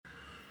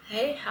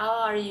Hey, how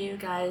are you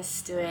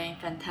guys doing?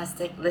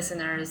 Fantastic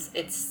listeners.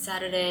 It's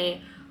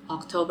Saturday,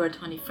 October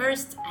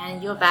 21st,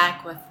 and you're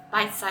back with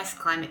Bite Size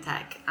Climate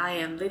Tech. I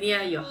am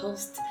Lydia, your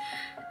host,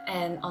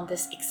 and on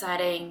this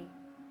exciting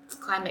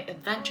climate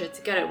adventure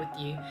together with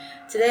you.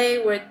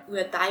 Today,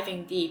 we're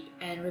diving deep,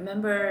 and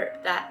remember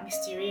that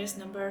mysterious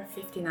number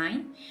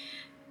 59?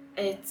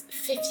 It's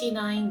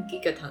 59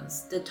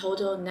 gigatons, the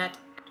total net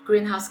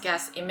greenhouse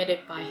gas emitted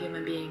by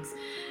human beings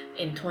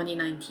in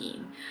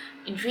 2019.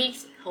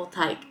 Intrigued? Hold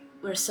tight.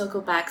 We'll circle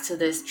back to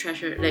this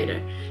treasure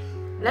later.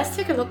 Let's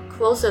take a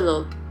closer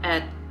look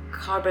at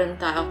carbon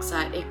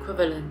dioxide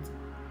equivalent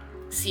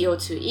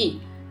CO2e.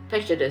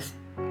 Picture this.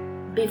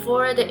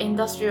 Before the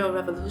Industrial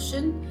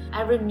Revolution,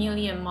 every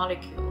million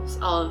molecules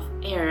of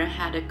air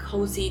had a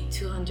cozy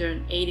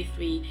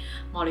 283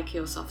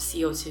 molecules of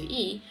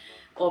CO2e,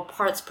 or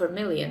parts per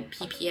million,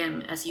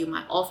 ppm, as you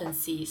might often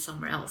see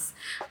somewhere else.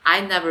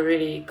 I never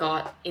really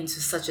got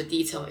into such a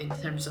detail in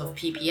terms of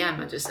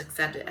ppm, I just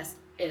accept it as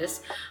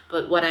is,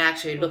 but when I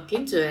actually look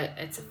into it,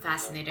 it's a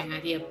fascinating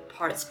idea,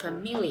 parts per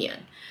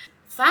million.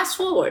 Fast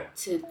forward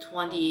to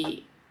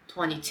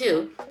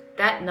 2022,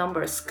 that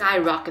number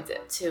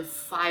skyrocketed to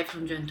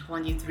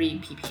 523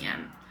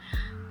 ppm.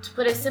 To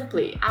put it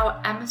simply,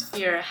 our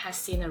atmosphere has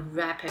seen a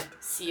rapid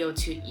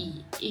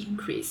CO2e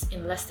increase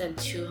in less than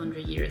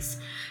 200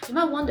 years. You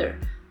might wonder,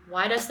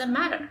 why does that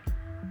matter?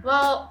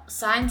 Well,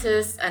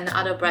 scientists and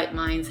other bright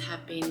minds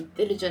have been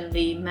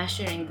diligently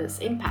measuring this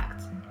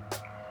impact.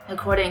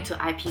 According to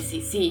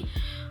IPCC,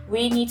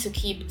 we need to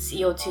keep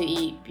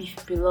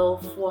CO2e below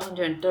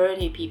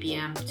 430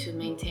 ppm to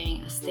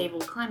maintain a stable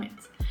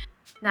climate.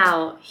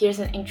 Now, here's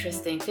an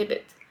interesting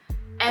tidbit.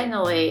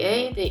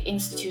 NOAA, the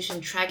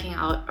institution tracking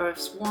our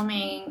Earth's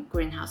warming,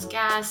 greenhouse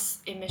gas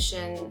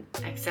emission,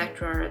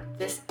 etc.,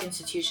 this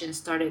institution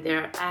started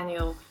their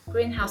annual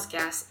Greenhouse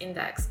Gas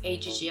Index,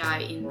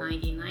 AGGI, in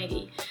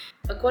 1990.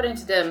 According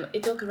to them,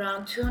 it took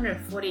around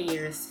 240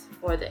 years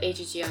for the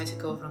AGGI to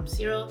go from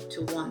 0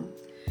 to 1,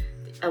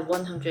 a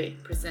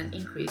 100%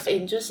 increase.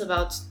 In just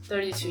about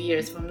 32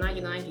 years, from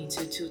 1990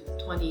 to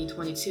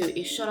 2022,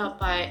 it shot up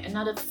by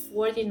another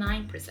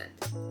 49%,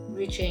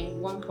 reaching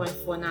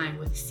 1.49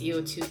 with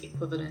CO2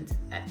 equivalent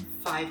at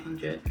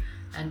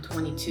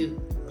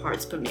 522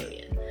 parts per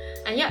million.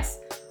 And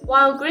yes,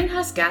 while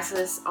greenhouse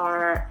gases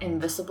are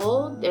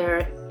invisible,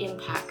 their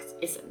impact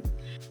isn't.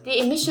 The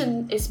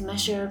emission is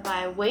measured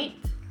by weight,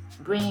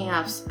 bringing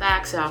us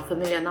back to our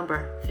familiar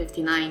number,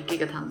 59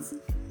 gigatons.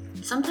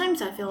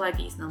 Sometimes I feel like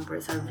these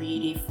numbers are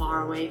really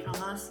far away from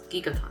us.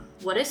 Gigaton.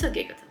 What is a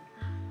gigaton?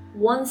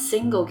 One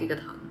single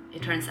gigaton,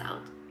 it turns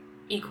out,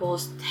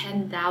 equals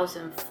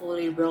 10,000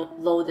 fully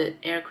loaded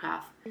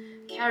aircraft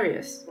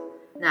carriers.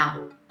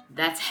 Now,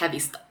 that's heavy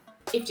stuff.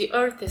 If the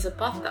Earth is a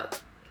bathtub,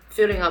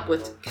 filling up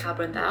with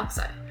carbon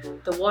dioxide,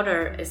 the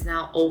water is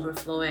now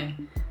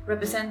overflowing,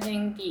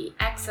 representing the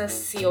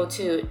excess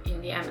CO2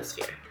 in the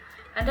atmosphere.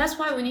 And that's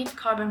why we need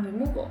carbon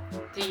removal,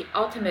 the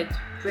ultimate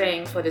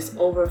drain for this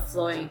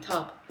overflowing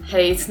tub.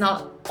 Hey, it's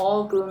not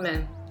all gloom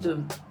and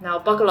doom. Now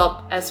buckle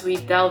up as we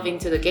delve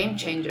into the game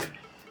changer,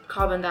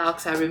 carbon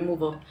dioxide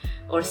removal,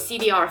 or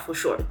CDR for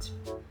short.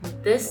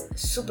 This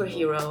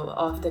superhero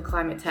of the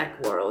climate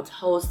tech world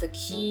holds the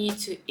key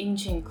to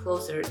inching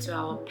closer to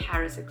our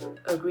Paris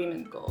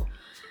Agreement goal,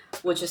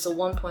 which is a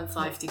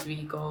 1.5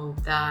 degree goal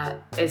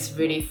that is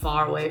really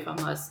far away from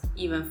us,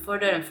 even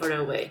further and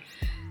further away.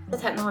 The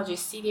technology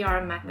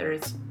CDR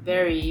methods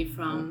vary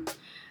from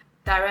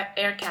direct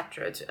air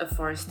capture to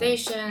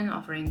afforestation,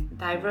 offering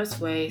diverse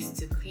ways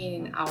to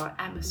clean our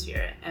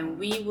atmosphere, and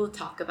we will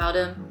talk about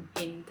them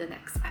in the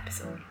next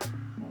episode.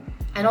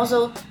 And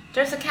also,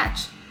 there's a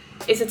catch.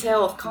 It's a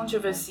tale of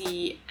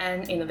controversy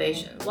and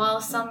innovation. While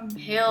some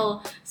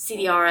hail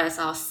CDR as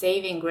our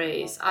saving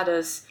grace,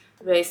 others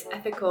raise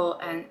ethical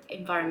and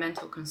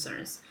environmental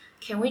concerns.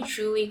 Can we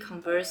truly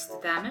converse the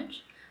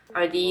damage?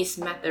 Are these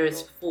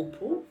methods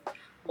foolproof?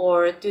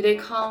 Or do they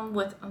come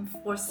with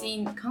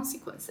unforeseen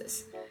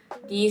consequences?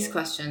 These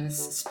questions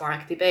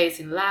spark debates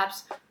in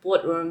labs,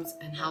 boardrooms,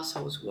 and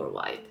households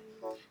worldwide.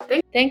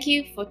 Thank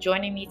you for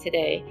joining me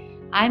today.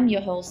 I'm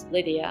your host,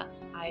 Lydia.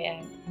 I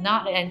am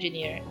not an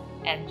engineer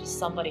and just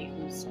somebody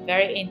who's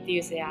very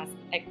enthusiastic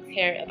and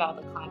care about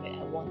the climate.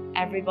 I want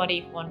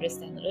everybody to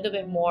understand a little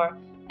bit more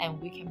and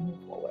we can move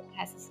forward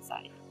as a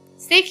society.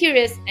 Stay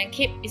curious and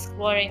keep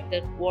exploring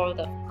the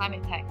world of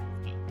climate tech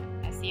with me.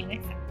 I'll see you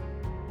next time.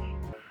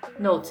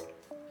 Note,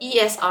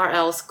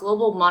 ESRL's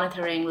Global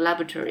Monitoring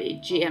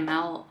Laboratory,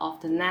 GML, of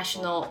the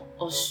National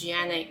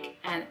Oceanic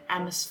and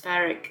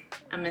Atmospheric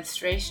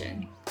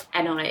Administration,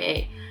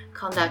 NOAA,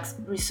 conducts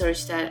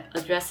research that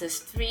addresses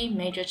three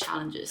major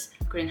challenges: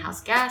 greenhouse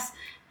gas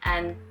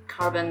and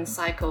carbon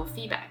cycle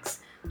feedbacks,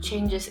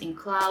 changes in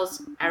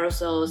clouds,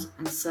 aerosols,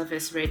 and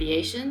surface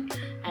radiation,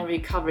 and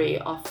recovery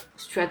of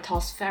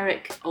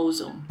stratospheric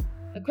ozone.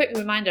 A quick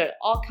reminder,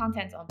 all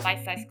content on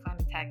Bite Size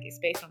Climate Tech is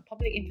based on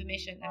public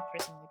information and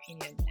personal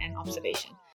opinion and observation.